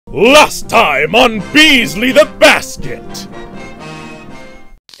Last time on Beasley the Basket!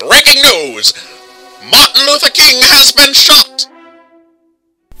 Breaking news! Martin Luther King has been shot!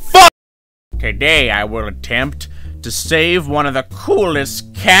 Today I will attempt to save one of the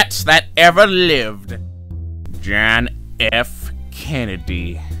coolest cats that ever lived. John F.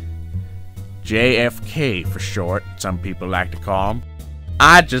 Kennedy. JFK for short, some people like to call him.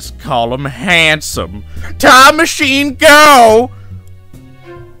 I just call him handsome. Time machine, go!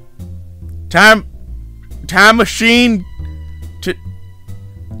 Time machine,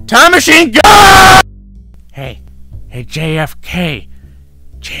 time machine, go! Hey, JFK,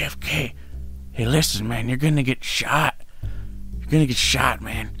 hey, listen, man, you're gonna get shot. You're gonna get shot,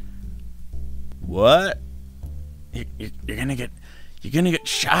 man. What? You're gonna get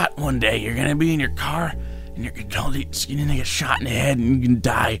shot one day. You're gonna be in your car, and you're gonna get shot in the head, and you can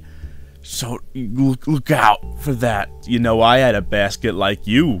die. So look out for that. You know, I had a basket like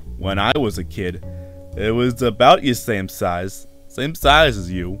you when I was a kid. It was about your same size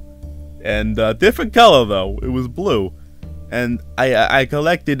as you, and different color though. It was blue, and I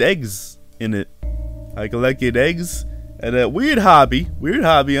collected eggs in it. I collected eggs, and a weird hobby,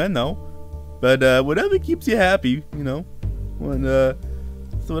 I know, but whatever keeps you happy, you know. When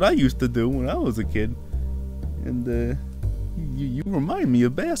that's what I used to do when I was a kid, and you remind me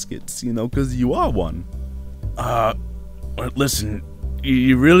of baskets, you know, 'cause you are one. Listen,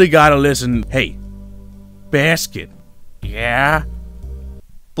 you really gotta listen. Hey, basket, yeah?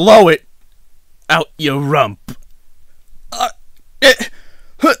 Blow it out your rump.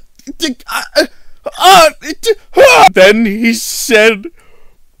 Then he said,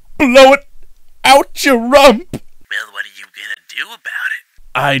 blow it out your rump. Well, what are you gonna do about it?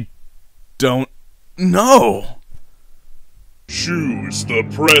 I don't know. Choose the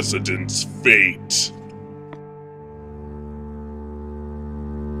president's fate.